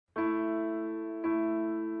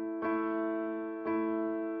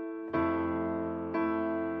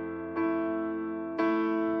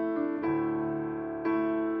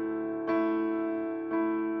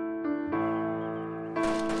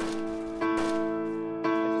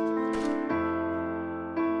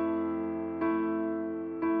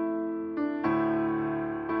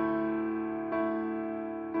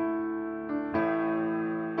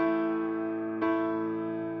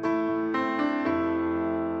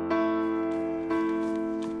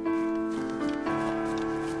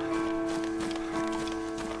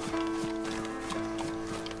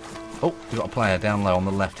Oh, we've got a player down low on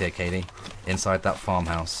the left here, Katie. Inside that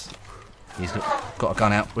farmhouse. He's got a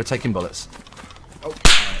gun out. We're taking bullets. Oh,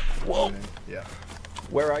 whoa! Yeah.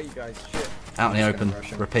 Where are you guys? Shit. Out in the open.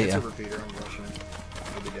 Repeater. It's a repeater. I'm rushing it.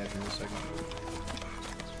 I'll be dead here in a second.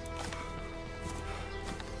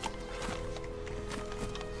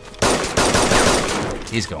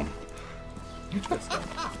 He's gone.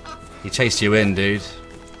 He chased you in, dude.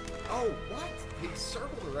 Oh, what? He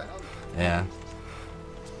circled around. Yeah.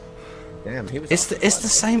 Damn, he was. It's the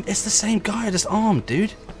same guy I just armed,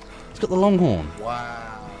 dude. He's got the longhorn.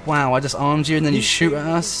 Wow. Wow, I just armed you and then you shoot at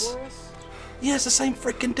us. Yeah, it's the same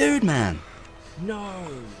freaking dude, man. No.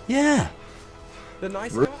 Yeah. The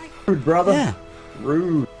nice guy. Rude, brother. Yeah.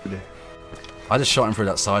 Rude. I just shot him through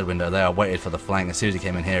that side window there. I waited for the flank. As soon as he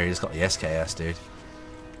came in here, he just got the SKS, dude.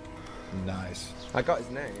 Nice. I got his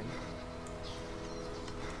name.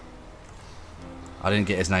 I didn't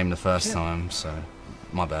get his name the first time, so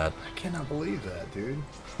my bad. I cannot believe that, dude.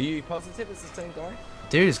 Are you positive it's the same guy?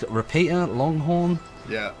 Dude, he's got repeater, longhorn.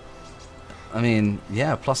 Yeah. I mean,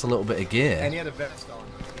 yeah, plus a little bit of gear. And he had a vest on.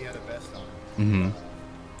 He had a vest on. Mm-hmm.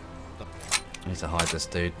 I need to hide this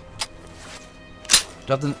dude. Do you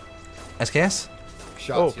have the SKS?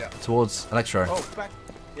 Shots, yeah. Towards Electro. Oh, back.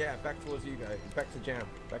 Yeah, back towards you guys. Back to Jam.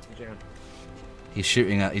 Back to Jam. He's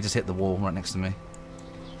shooting at. He just hit the wall right next to me.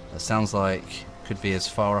 That sounds like could be as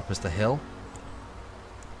far up as the hill.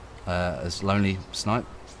 As Lonely Snipe.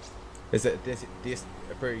 Is it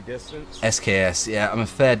a pretty distance? SKS, yeah, I'm a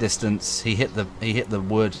fair distance. He hit the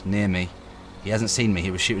wood near me. He hasn't seen me.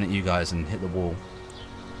 He was shooting at you guys and hit the wall.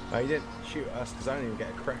 Oh, he didn't shoot at us because I didn't even get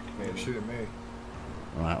a crack, man. Shoot at me.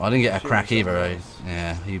 Right, well, I didn't get a Shooting crack either. someone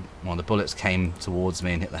else. Yeah, well, the bullets came towards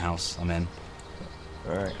me and hit the house I'm in.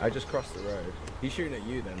 Alright, I just crossed the road. He's shooting at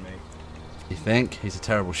you then, mate. You think? He's a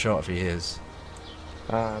terrible shot if he is.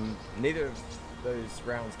 Neither of those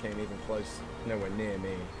rounds came even close, nowhere near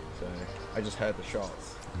me, so I just heard the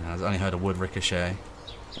shots. Yeah, I've only heard a wood ricochet.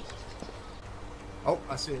 Oh,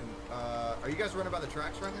 I see him. Are you guys running by the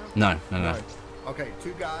tracks right now? No. Okay,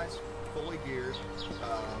 two guys, fully geared,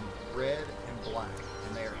 red and black,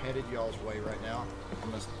 and they are headed y'all's way right now. I'm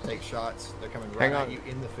gonna take shots. They're coming right at you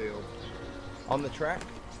in the field. On the track?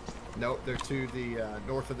 Nope, they're to the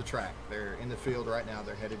north of the track. They're in the field right now.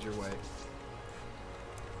 They're headed your way.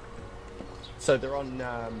 So they're on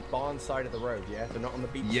barn side of the road, yeah? They're not on the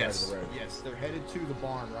beach side of the road? Yes, they're headed to the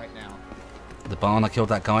barn right now. The barn, I killed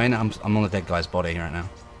that guy in. I'm on the dead guy's body right now.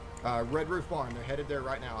 Red Roof Barn, they're headed there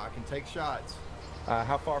right now. I can take shots.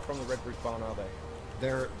 How far from the Red Roof Barn are they?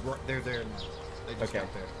 They're there now. They just got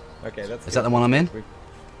there. Okay, that's Is that the one I'm in?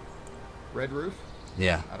 Red Roof?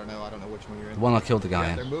 Yeah. I don't know which one you're in. The one I killed the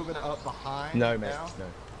guy in. They're moving up behind No, mate, now. no.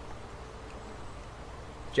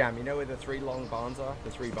 Jam, you know where the three long barns are?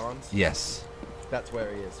 The three barns? Yes. That's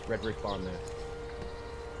where he is. Red Roof Barn there.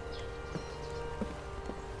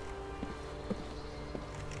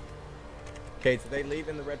 Okay, so they leave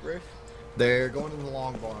in the Red Roof? They're going in the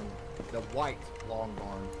long barn. The white long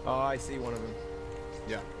barn. Oh, I see one of them.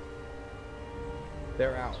 Yeah.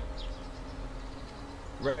 They're out.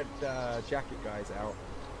 Red jacket guy's out.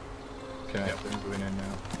 Okay, they're moving in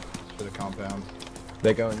now to the compound.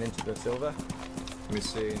 They're going into the silver? Let me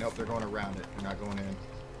see. Nope, they're going around it. They're not going in.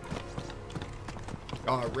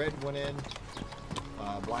 Red went in.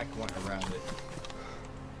 Black went around it.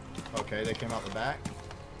 Okay, they came out the back.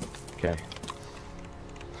 Okay.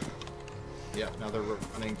 Yeah, now they're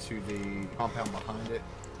running to the compound behind it.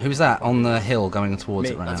 Who's that on the hill going towards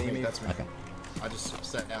it right That's now? me. That's me. Okay. I just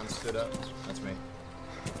sat down and stood up. That's me.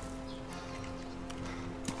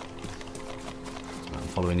 I'm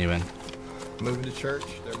following you in. Moving to church.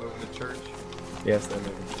 They're moving to church. Yes, they're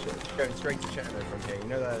moving to church. Going straight to Cherno from here. You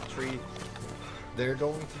know that tree? They're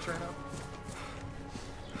going to Cherno?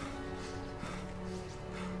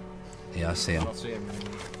 Yeah, I see I him. don't see him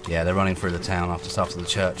anymore. Yeah, they're running through the town after the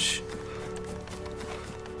church.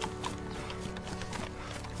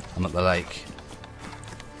 I'm at the lake.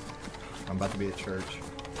 I'm about to be at church.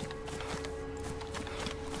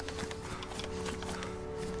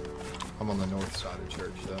 I'm on the north side of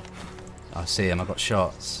church, though. I see him. I got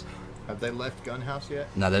shots. Have they left Gunhouse yet?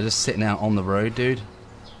 No, they're just sitting out on the road, dude.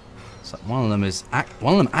 So one of them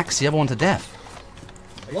axed the other one to death.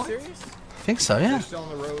 Are you serious? I think so, yeah. They're still on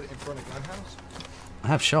the road in front of Gunhouse? I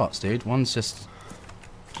have shots, dude. One's just...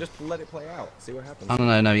 Just let it play out. See what happens. I don't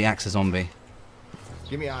know. No, he axed a zombie.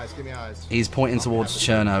 Give me eyes, give me eyes. He's pointing towards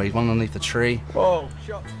Cherno. He's one underneath the tree. Whoa,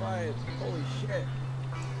 shots fired. Holy shit.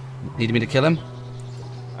 Needed me to kill him?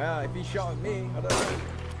 If he shot at me, I don't know.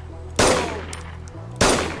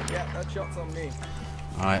 Whoa. Yeah, that shot's on me.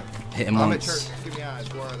 Alright, hit him I'm at once. church. Give me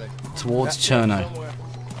eyes. Where are they? Towards That shot's Cherno. somewhere.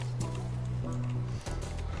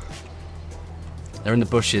 They're in the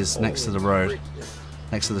bushes next to the road.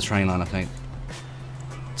 Next to the train line, I think.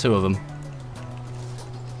 2 of them.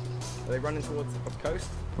 Are they running towards the coast?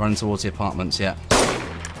 Running towards the apartments, yeah.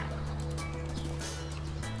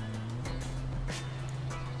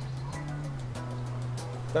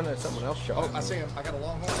 Don't know, someone else shot. Oh, him. I see him. I got a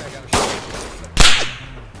long horn. I got a shot.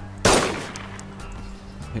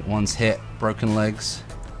 I think one's hit, broken legs.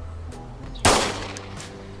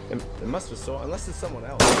 They must have saw, unless there's someone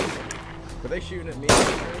else. Were they shooting at me?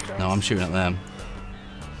 No, I'm shooting at them.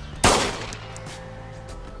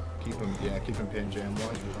 Keep him, yeah, keep him pinned, Jam.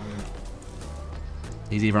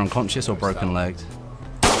 He's either unconscious or broken legged.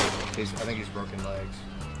 I think he's broken legs.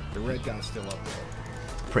 The red guy's still up there.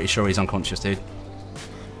 Pretty sure he's unconscious, dude.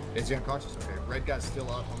 Is he unconscious? Okay, red guy's still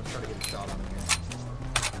up. I'm gonna try to get a shot on him here.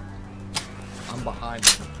 I'm behind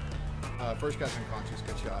him. First guy's unconscious.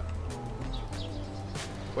 Good shot.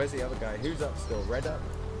 Where's the other guy? Who's up still? Red up?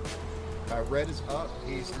 Red is up.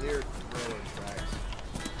 He's near railroad tracks.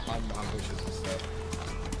 I'm bushes and stuff.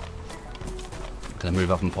 Gonna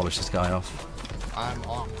move up and polish this guy off. I'm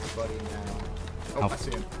off, buddy, now. Oh, I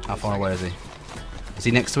see him. How far away is he? Is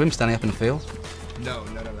he next to him, standing up in the field? No,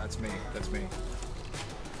 that's me. That's me.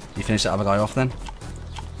 You finish that other guy off then?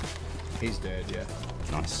 He's dead, yeah.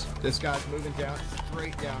 Nice. This guy's moving down,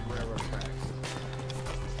 straight down railroad tracks.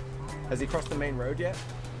 Has he crossed the main road yet?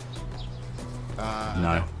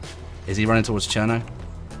 No. Is he running towards Cherno?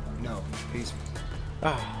 No, he's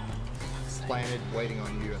planted, waiting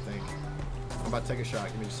on you, I think. I'm about to take a shot.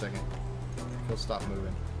 Give me just a second. He'll stop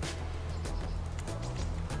moving.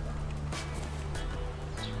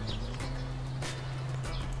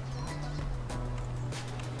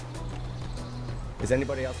 Is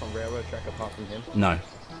anybody else on railroad track apart from him? No.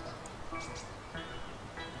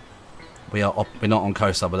 We're not on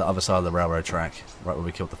coast side, but the other side of the railroad track, right where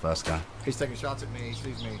we killed the first guy. He's taking shots at me. He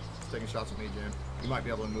sees me. He's taking shots at me, Jim. You might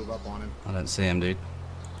be able to move up on him. I don't see him, dude.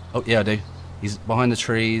 Oh, yeah, I do. He's behind the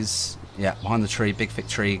trees. Yeah, behind the tree, big thick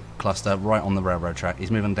tree cluster, right on the railroad track.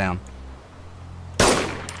 He's moving down.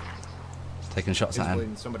 Taking shots He's at him.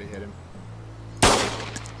 bleeding. Somebody hit him.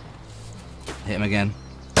 Hit him again.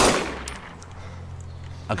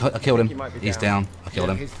 I killed him. He's down. I killed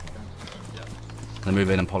him. Gonna move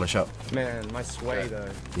in and polish up. Man, my sway though.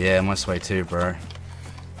 Yeah, my sway too, bro.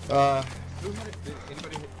 Who had it?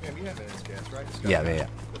 Anybody? Man, you have an edge gas, right? Yeah.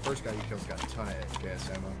 The first guy you killed's got a ton of edge gas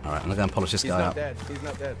ammo. Alright, I'm gonna go and polish this guy up. He's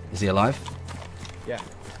not dead. Is he alive? Yeah.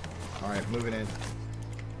 Alright, moving in.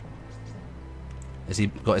 Has he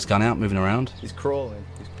got his gun out, moving around? He's crawling.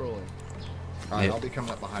 Alright, Yeah. I'll be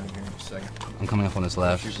coming up behind him here in just a second. I'm coming up on his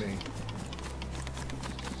left. Shoot me.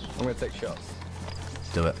 I'm gonna take shots.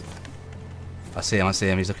 Do it. I see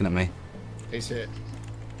him, he's looking at me. He's hit.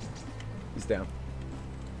 He's down.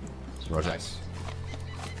 Roger. Nice.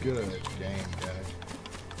 Good game, guys.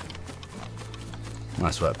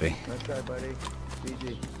 Nice work, B. Nice try, buddy.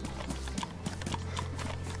 GG.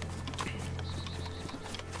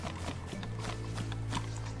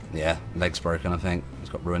 Yeah, leg's broken, I think. He's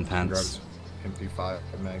got ruined Grab pants. his MP5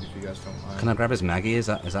 mag if you guys don't mind. Can I grab his Maggie? Is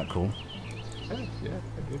that cool? Yeah,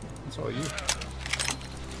 dude. That's all you.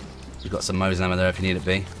 You've got some Mosin ammo there if you need it,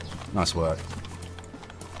 B. Nice work.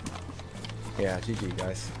 Yeah, GG,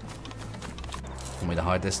 guys. Want me to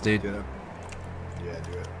hide this, dude? Do it. Yeah,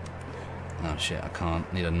 do it. Oh shit, I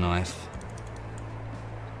can't. Need a knife.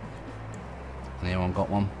 Anyone got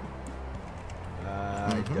one?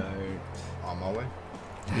 I don't. On my way.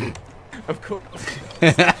 Of course.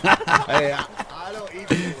 Hey, I don't eat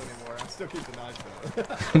people anymore. I still keep the knife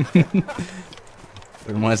though.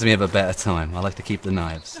 It reminds me of a better time. I like to keep the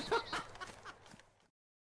knives.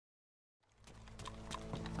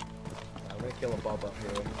 I'm gonna kill a Bob up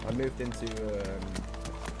here. I moved into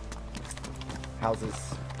houses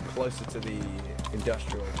closer to the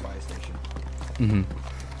industrial fire station. Mm-hmm.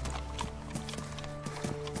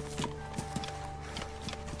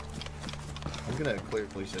 I'm gonna clear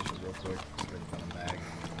police stations real quick. So I can find a mag.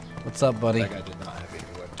 What's up, buddy? That guy did not have any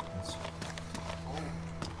weapons.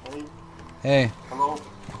 Hey. Hello.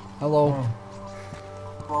 Hello.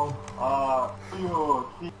 So, you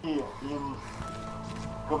see in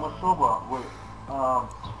Kamashova,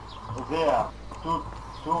 there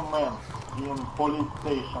two men in police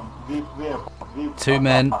station with weapons. Two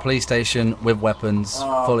men, police station with weapons,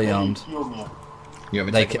 fully they armed. kill me.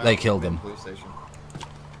 They killed them. Police station.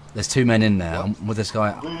 There's two men in there. I'm with this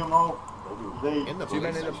guy. Do you know? They In the Two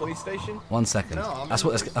men police in a station. police station? 1 second. No, I'm that's in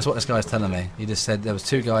what the that's what this guy's telling me. He just said there was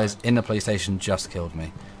two guys in the police station just killed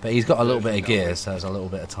me. But he's got a little bit of gear, so it was a little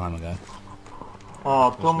bit of time ago.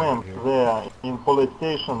 two men there in police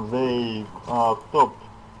station. They stopped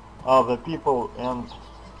other people and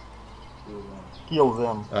kill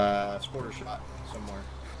them? Sporter shot somewhere.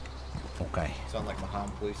 Okay. Sound like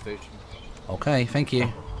Maham police station. Okay, thank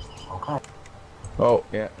you. Okay. Oh,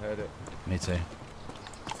 yeah, heard it. Me too.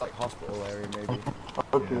 It's like hospital area, maybe.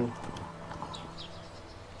 Okay. Yeah.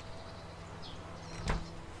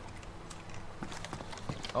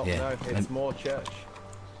 Oh, Yeah, no, it's more church.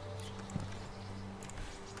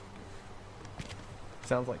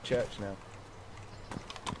 Sounds like church now.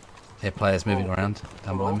 Here, players moving around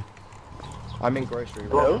down below me. I'm in grocery.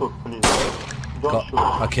 Don't shoot, please. Don't shoot.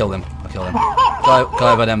 I killed him. I killed him.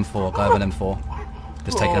 Guy over at M4. Guy over at M4.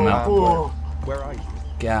 Just taking him out. Oh, Where are you?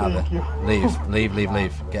 Get out of Thank it. you.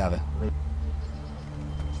 Leave. Get out of it.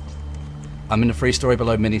 I'm in the 3-story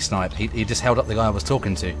below mini snipe. He just held up the guy I was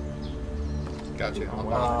talking to. Gotcha. I'm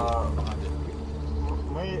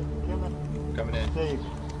can coming in. I take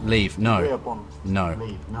Leave. No. weapon? No.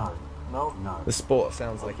 No? The sport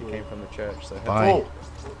sounds like it came from the church, so Bye.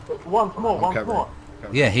 Oh, once more, I'm once covering. more.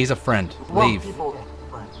 Covering. Yeah, he's a friend. One Leave. people.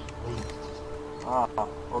 Ah,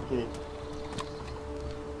 okay.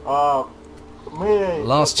 May I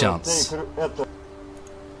Last take chance. это?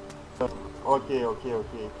 Okay.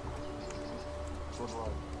 Good luck.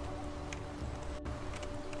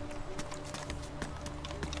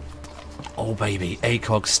 Oh baby,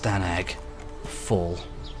 ACOG Stanag. Full.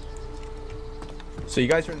 So you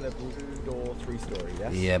guys are in the blue door 3-story,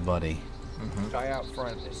 yes? Yeah, buddy. Guy out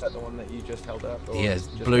front, is that the one that you just held up? Or He has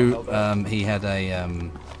just got blue. held up? He had a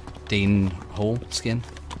Dean Hall skin.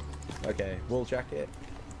 Okay, wool jacket.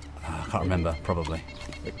 I can't remember. Probably.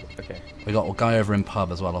 Okay. We got a guy over in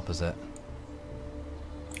pub as well opposite.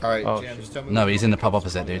 Alright, Oh, Jan, shit. just tell me. No, which he's one in the the pub cops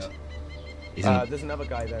opposite, called dude. up. He's in There's another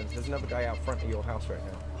guy then. There's another guy out front of your house right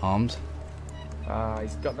now. armed.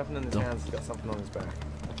 He's got nothing in his Door. hands, he's got something on his back.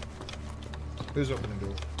 Who's opening the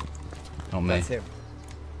door? Not me. That's him.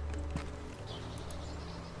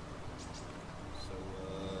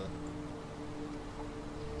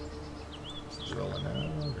 So, rolling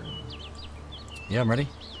out. Or... Yeah, I'm ready.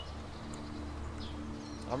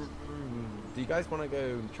 Do you guys want to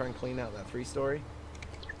go try and clean out that 3-story?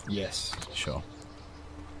 Yes. Sure.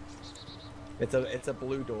 It's a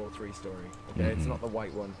blue door 3-story. Okay, it's not the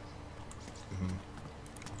white one.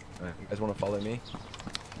 Alright, you guys want to follow me?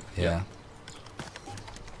 Yeah.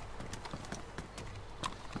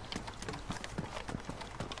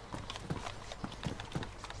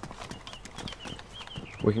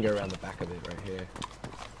 We can go around the back of it right here.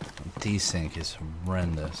 Desync is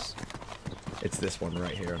horrendous. It's this one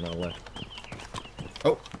right here on our left.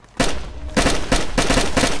 Oh,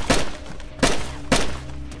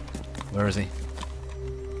 Where is he?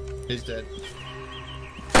 he's dead.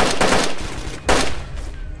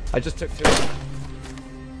 I just took 2.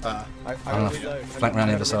 Uh, I I'm will gonna reload. flank round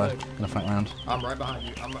the other I side. reload. Gonna flank round. I'm right behind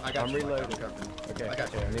you. I got I'm you. reloading. I'm covering. Okay, I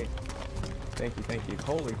got you. okay, Thank you.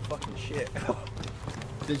 Holy fucking shit.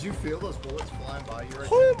 Did you feel those bullets flying by you right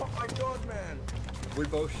Oh there? my god, man. We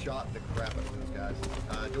both shot the crap out of those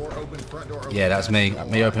guys. Door open, front door open. Yeah, that's guys. me. Door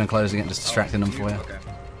Me wide. opening and closing it, just distracting them for you. Okay.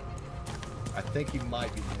 I think you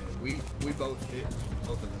might be dead. We both hit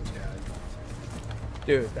both of those guys.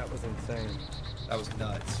 Dude, that was insane. That was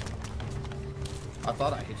nuts. I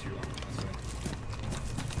thought I hit you honestly.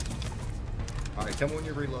 Alright, tell me when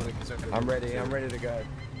you're reloading. Cause I'm ready to go.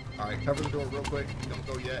 Alright, cover the door real quick. Don't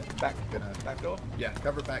go yet. Back door? Yeah,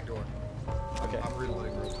 cover back door. Okay. I'm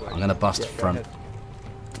reloading real quick. I'm gonna bust Yeah, go front. ahead.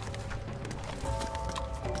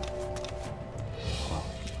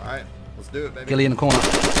 Alright, let's do it, baby. Gilly in the corner.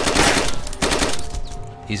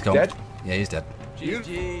 He's gone. Dead? Yeah, he's dead.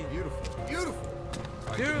 Beautiful. GG. Beautiful. Beautiful.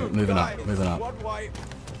 Alright, Dude, Moving up, guys, moving up. Squad wipe.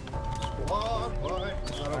 Squad wipe.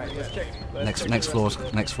 It's not over Alright, let's yet. check. Let's Next check next the floor's rest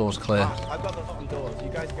of it. next floor's clear. I've got the bottom doors. You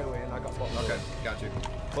guys go in. I got bottom Okay, doors. got you.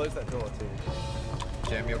 Close that door too.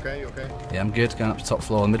 Jam, you okay? You okay? Yeah, I'm good. Going up to top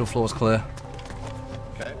floor. Middle floor's clear.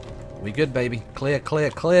 Okay. We good, baby. Clear, clear,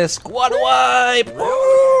 clear. Squad wipe.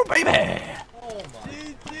 Woo, baby. Oh my.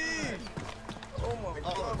 GG! Oh my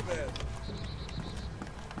god, man.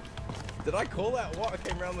 Did I call that? What? I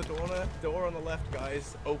came around the door on the left,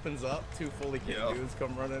 guys. Opens up. 2 fully kit Yep. dudes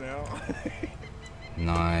come running out.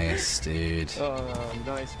 Nice, dude.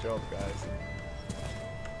 Nice job, guys.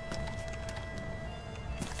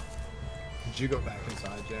 Did you go back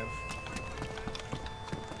inside, Jam?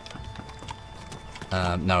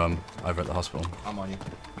 No, I'm over at the hospital. I'm on you.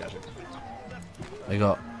 Gotcha. We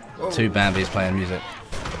got 2 Bambis playing music.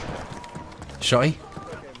 Shotty?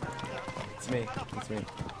 It's me. It's me.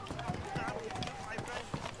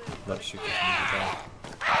 Let's shoot this music off.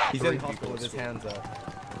 He's 3 in people hospital with at his school. hands up.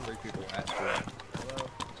 3 people at school. Hello?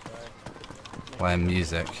 Playing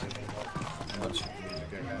music. Let's shoot the music.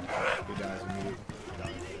 Okay. He dies immediately.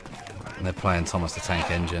 They're playing Thomas the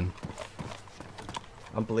Tank Engine.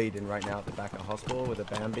 I'm bleeding right now at the back of hospital with a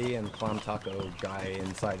Bambi and Clam Taco guy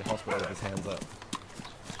inside the hospital with his hands up.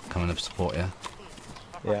 Coming to support you.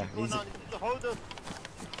 Yeah, he's...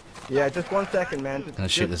 Yeah, just 1 second, man. Gonna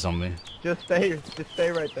shoot the zombie. Just stay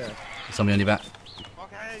right there. Zombie on your back.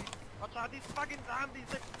 Okay, what's all these fucking zombies?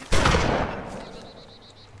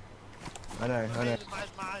 I know.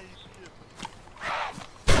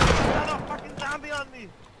 Another fucking zombie on me!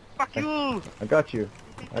 Fuck you! I got you.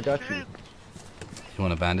 You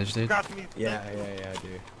want a bandage, dude? Got me. Yeah, I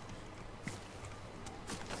do.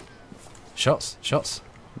 Shots?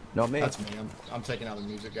 Not me. That's me. I'm taking out the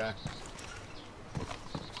music guy.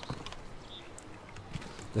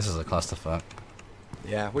 This is a clusterfuck.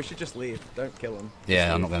 Yeah, we should just leave. Don't kill him.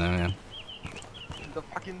 Yeah, I'm not gonna, man. The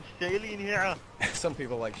fucking saline here. Some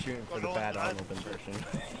people like shooting for the bad Arnold impression.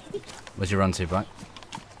 Where'd you run to, Black?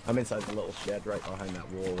 I'm inside the little shed right behind that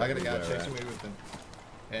wall. I got a guy chasing me with him.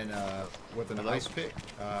 And with an ice pick,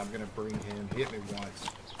 I'm gonna bring him. He hit me once.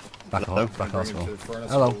 Back hospital. Hello.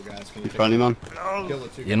 Hello. You friendly, man?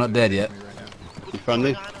 You're not dead yet. You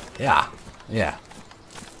friendly? Yeah.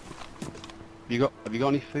 Have you got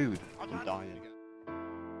any food? I'm dying.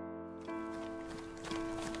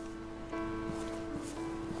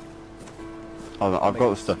 I've got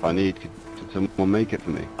the stuff I need. Could someone make it for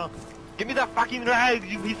me? Give me that fucking rag,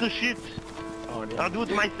 you piece of shit. I'll do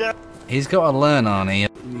it myself. He's got to learn, Arnie.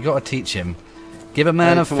 You got to teach him. Give a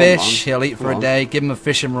man a fish, he'll eat for a day. Give him a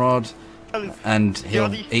fishing rod, and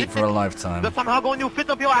he'll eat for a lifetime. But somehow going to fit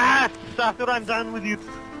up your ass after I'm done with you.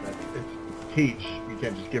 Teach. You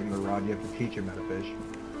can't just give him the rod. You have to teach him how to fish.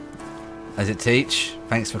 As it teach?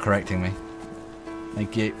 Thanks for correcting me.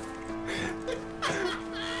 Thank you.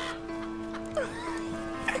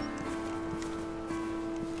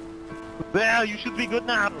 Well, you should be good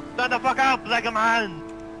now. Stand the fuck up like a man.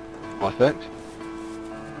 Am I fixed?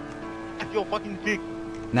 That's your fucking fix.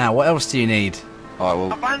 Now, what else do you need? Alright,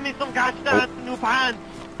 well, Find me some goddamn new pants.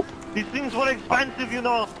 These things were expensive, you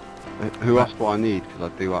know. who asked what I need?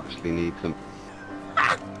 Because I do actually need some.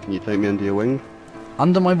 Can you take me under your wing?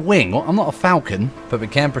 Under my wing? What? I'm not a falcon, but we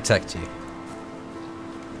can protect you.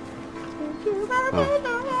 Oh.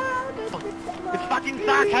 It's fucking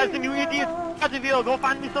sarcasm, you idiot. Out of here. Go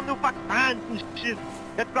find me some new fucking pants and shit.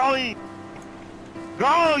 Get going.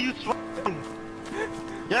 Go, you swine.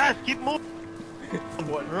 Yes, keep moving.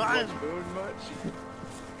 Run.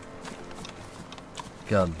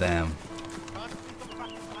 God damn.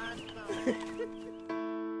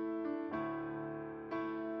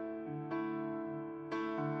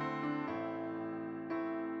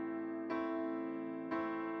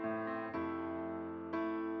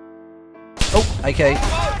 Oh, okay.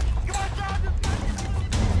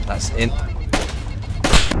 That's in.